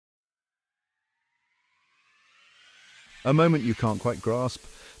A moment you can't quite grasp,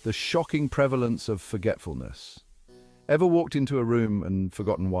 the shocking prevalence of forgetfulness. Ever walked into a room and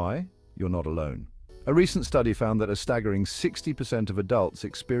forgotten why? You're not alone. A recent study found that a staggering 60% of adults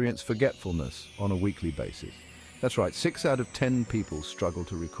experience forgetfulness on a weekly basis. That's right, 6 out of 10 people struggle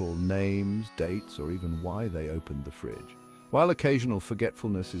to recall names, dates, or even why they opened the fridge. While occasional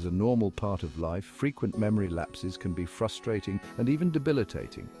forgetfulness is a normal part of life, frequent memory lapses can be frustrating and even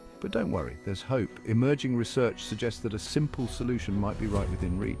debilitating. But don't worry, there's hope. Emerging research suggests that a simple solution might be right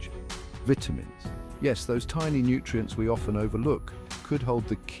within reach. Vitamins. Yes, those tiny nutrients we often overlook could hold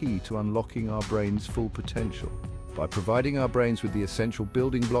the key to unlocking our brain's full potential. By providing our brains with the essential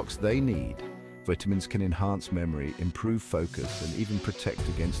building blocks they need, vitamins can enhance memory, improve focus, and even protect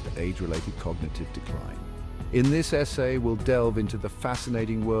against age-related cognitive decline. In this essay, we'll delve into the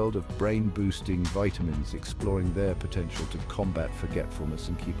fascinating world of brain-boosting vitamins, exploring their potential to combat forgetfulness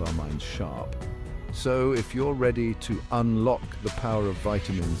and keep our minds sharp. So, if you're ready to unlock the power of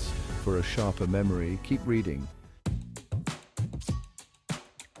vitamins for a sharper memory, keep reading.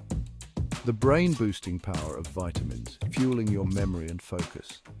 The brain-boosting power of vitamins, fueling your memory and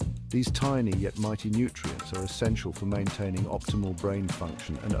focus. These tiny yet mighty nutrients are essential for maintaining optimal brain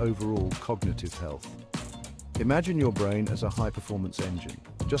function and overall cognitive health. Imagine your brain as a high-performance engine.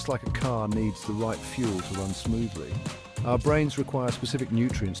 Just like a car needs the right fuel to run smoothly, our brains require specific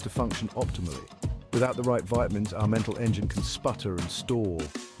nutrients to function optimally. Without the right vitamins, our mental engine can sputter and stall,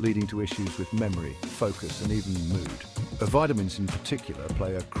 leading to issues with memory, focus, and even mood. Vitamins in particular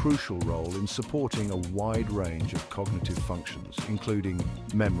play a crucial role in supporting a wide range of cognitive functions, including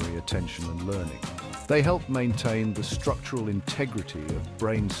memory, attention, and learning. They help maintain the structural integrity of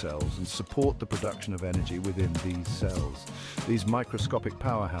brain cells and support the production of energy within these cells. These microscopic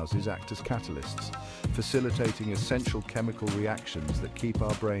powerhouses act as catalysts, facilitating essential chemical reactions that keep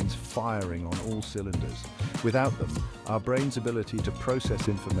our brains firing on all cylinders. Without them, our brain's ability to process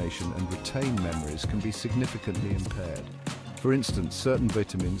information and retain memories can be significantly impaired. For instance, certain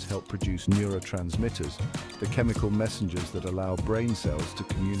vitamins help produce neurotransmitters, the chemical messengers that allow brain cells to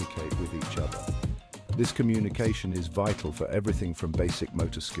communicate with each other. This communication is vital for everything from basic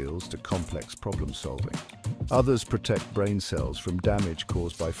motor skills to complex problem solving. Others protect brain cells from damage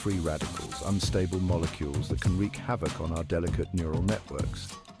caused by free radicals, unstable molecules that can wreak havoc on our delicate neural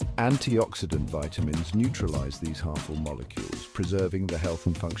networks. Antioxidant vitamins neutralize these harmful molecules, preserving the health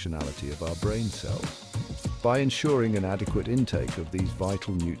and functionality of our brain cells. By ensuring an adequate intake of these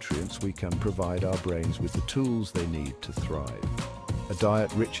vital nutrients, we can provide our brains with the tools they need to thrive. A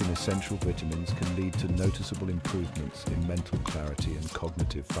diet rich in essential vitamins can lead to noticeable improvements in mental clarity and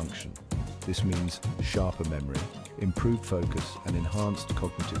cognitive function. This means sharper memory, improved focus, and enhanced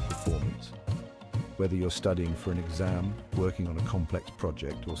cognitive performance. Whether you're studying for an exam, working on a complex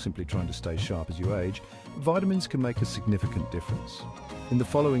project, or simply trying to stay sharp as you age, vitamins can make a significant difference. In the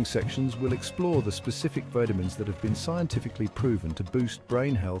following sections, we'll explore the specific vitamins that have been scientifically proven to boost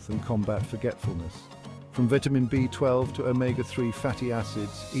brain health and combat forgetfulness. From vitamin B12 to omega-3 fatty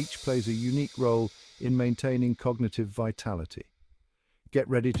acids, each plays a unique role in maintaining cognitive vitality. Get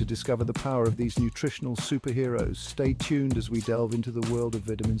ready to discover the power of these nutritional superheroes. Stay tuned as we delve into the world of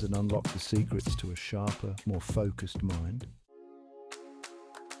vitamins and unlock the secrets to a sharper, more focused mind.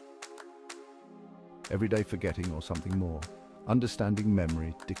 Everyday forgetting or something more. Understanding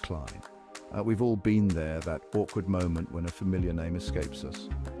memory decline. We've all been there, that awkward moment when a familiar name escapes us,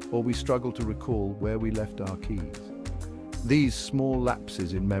 or we struggle to recall where we left our keys. These small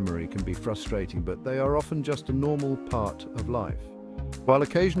lapses in memory can be frustrating, but they are often just a normal part of life. While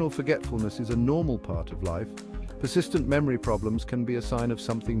occasional forgetfulness is a normal part of life, persistent memory problems can be a sign of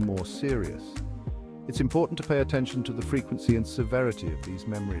something more serious. It's important to pay attention to the frequency and severity of these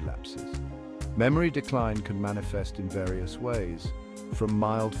memory lapses. Memory decline can manifest in various ways, from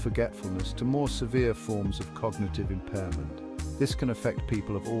mild forgetfulness to more severe forms of cognitive impairment. This can affect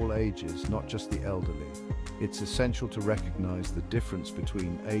people of all ages, not just the elderly. It's essential to recognize the difference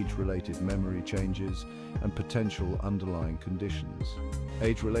between age-related memory changes and potential underlying conditions.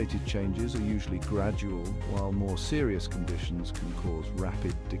 Age-related changes are usually gradual, while more serious conditions can cause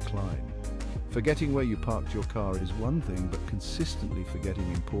rapid decline. Forgetting where you parked your car is one thing, but consistently forgetting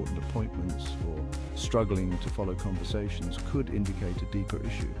important appointments or struggling to follow conversations could indicate a deeper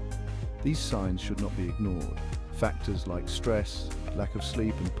issue. These signs should not be ignored. Factors like stress, lack of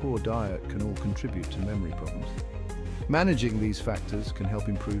sleep, and poor diet can all contribute to memory problems. Managing these factors can help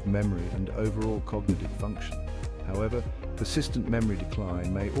improve memory and overall cognitive function. However, persistent memory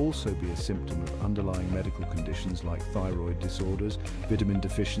decline may also be a symptom of underlying medical conditions like thyroid disorders, vitamin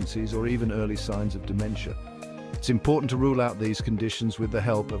deficiencies, or even early signs of dementia. It's important to rule out these conditions with the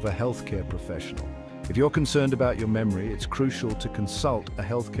help of a healthcare professional. If you're concerned about your memory, it's crucial to consult a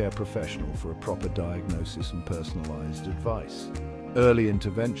healthcare professional for a proper diagnosis and personalized advice. Early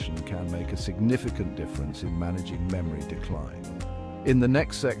intervention can make a significant difference in managing memory decline. In the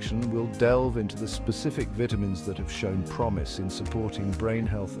next section, we'll delve into the specific vitamins that have shown promise in supporting brain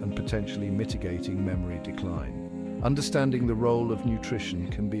health and potentially mitigating memory decline. Understanding the role of nutrition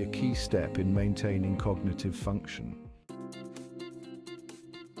can be a key step in maintaining cognitive function.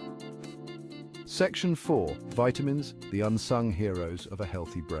 Section 4. Vitamins, the unsung heroes of a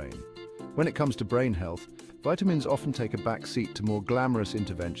healthy brain. When it comes to brain health, vitamins often take a back seat to more glamorous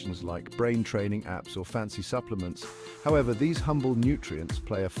interventions like brain training apps or fancy supplements. However, these humble nutrients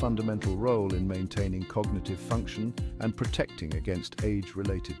play a fundamental role in maintaining cognitive function and protecting against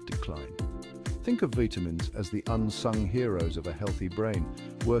age-related decline. Think of vitamins as the unsung heroes of a healthy brain,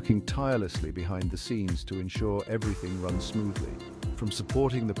 working tirelessly behind the scenes to ensure everything runs smoothly. From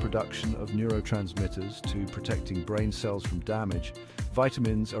supporting the production of neurotransmitters to protecting brain cells from damage,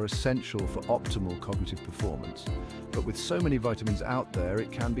 vitamins are essential for optimal cognitive performance. But with so many vitamins out there,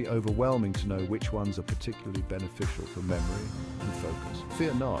 it can be overwhelming to know which ones are particularly beneficial for memory and focus.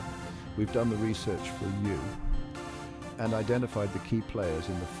 Fear not, we've done the research for you and identified the key players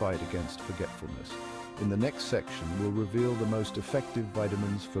in the fight against forgetfulness. In the next section, we'll reveal the most effective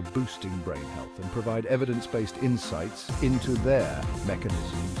vitamins for boosting brain health and provide evidence-based insights into their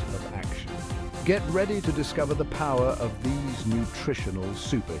mechanisms of action. Get ready to discover the power of these nutritional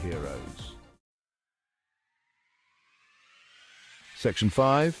superheroes. Section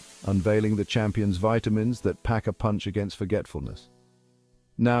 5. Unveiling the champion's vitamins that pack a punch against forgetfulness.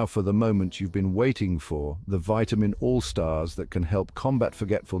 Now for the moment you've been waiting for, the vitamin all-stars that can help combat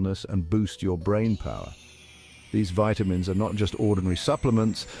forgetfulness and boost your brain power. These vitamins are not just ordinary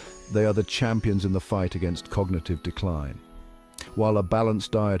supplements, they are the champions in the fight against cognitive decline. While a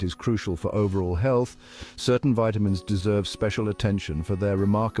balanced diet is crucial for overall health, certain vitamins deserve special attention for their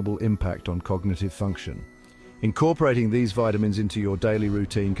remarkable impact on cognitive function. Incorporating these vitamins into your daily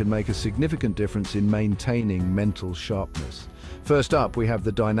routine can make a significant difference in maintaining mental sharpness. First up, we have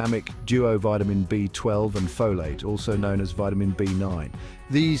the dynamic duo vitamin B12 and folate, also known as vitamin B9.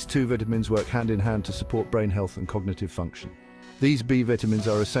 These two vitamins work hand in hand to support brain health and cognitive function. These B vitamins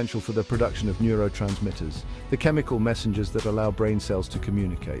are essential for the production of neurotransmitters, the chemical messengers that allow brain cells to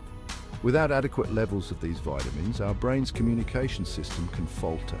communicate. Without adequate levels of these vitamins, our brain's communication system can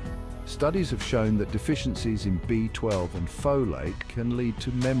falter. Studies have shown that deficiencies in B12 and folate can lead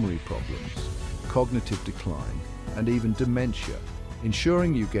to memory problems, cognitive decline, and even dementia.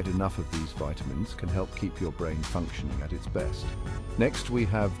 Ensuring you get enough of these vitamins can help keep your brain functioning at its best. Next, we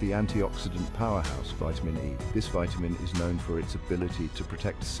have the antioxidant powerhouse, vitamin E. This vitamin is known for its ability to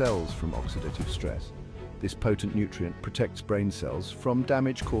protect cells from oxidative stress. This potent nutrient protects brain cells from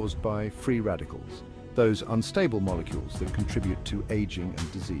damage caused by free radicals, those unstable molecules that contribute to aging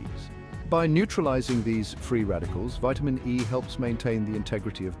and disease. By neutralizing these free radicals, vitamin E helps maintain the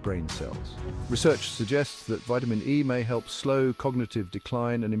integrity of brain cells. Research suggests that vitamin E may help slow cognitive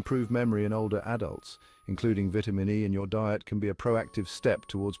decline and improve memory in older adults. Including vitamin E in your diet can be a proactive step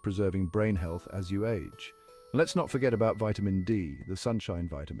towards preserving brain health as you age. And let's not forget about vitamin D, the sunshine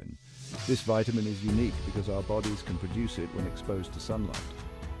vitamin. This vitamin is unique because our bodies can produce it when exposed to sunlight.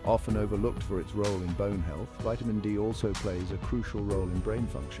 Often overlooked for its role in bone health, vitamin D also plays a crucial role in brain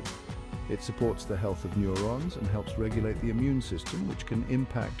function. It supports the health of neurons and helps regulate the immune system, which can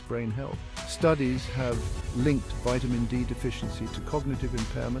impact brain health. Studies have linked vitamin D deficiency to cognitive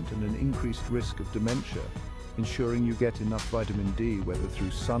impairment and an increased risk of dementia. Ensuring you get enough vitamin D, whether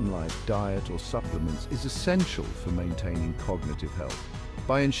through sunlight, diet, or supplements, is essential for maintaining cognitive health.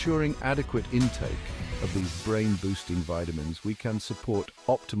 By ensuring adequate intake of these brain-boosting vitamins, we can support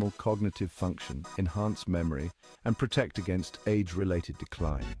optimal cognitive function, enhance memory, and protect against age-related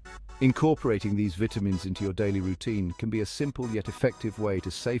decline. Incorporating these vitamins into your daily routine can be a simple yet effective way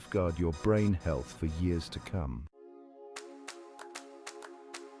to safeguard your brain health for years to come.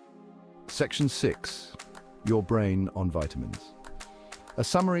 Section 6. Your brain on vitamins. A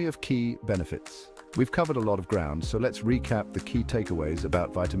summary of key benefits. We've covered a lot of ground, so let's recap the key takeaways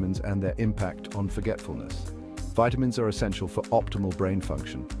about vitamins and their impact on forgetfulness. Vitamins are essential for optimal brain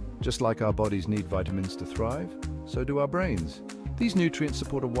function. Just like our bodies need vitamins to thrive, so do our brains. These nutrients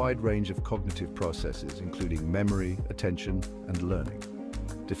support a wide range of cognitive processes, including memory, attention, and learning.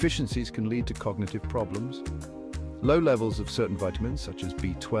 Deficiencies can lead to cognitive problems. Low levels of certain vitamins, such as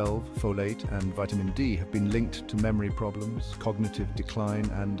B12, folate, and vitamin D, have been linked to memory problems, cognitive decline,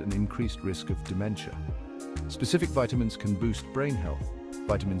 and an increased risk of dementia. Specific vitamins can boost brain health,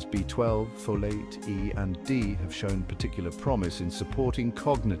 Vitamins B12, folate, E, and D have shown particular promise in supporting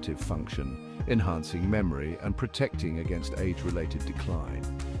cognitive function, enhancing memory, and protecting against age-related decline.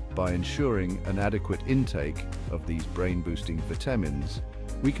 By ensuring an adequate intake of these brain-boosting vitamins,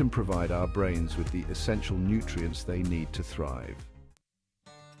 we can provide our brains with the essential nutrients they need to thrive.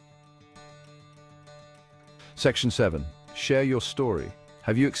 Section 7. Share your story.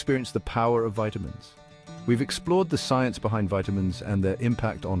 Have you experienced the power of vitamins? We've explored the science behind vitamins and their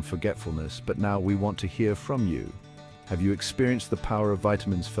impact on forgetfulness, but now we want to hear from you. Have you experienced the power of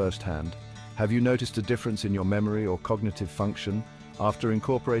vitamins firsthand? Have you noticed a difference in your memory or cognitive function after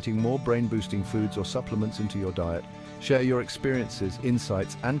incorporating more brain-boosting foods or supplements into your diet? Share your experiences,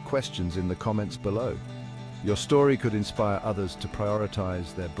 insights, and questions in the comments below. Your story could inspire others to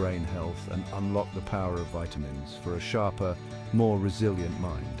prioritize their brain health and unlock the power of vitamins for a sharper, more resilient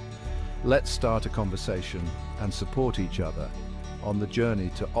mind. Let's start a conversation and support each other on the journey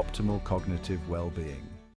to optimal cognitive well-being.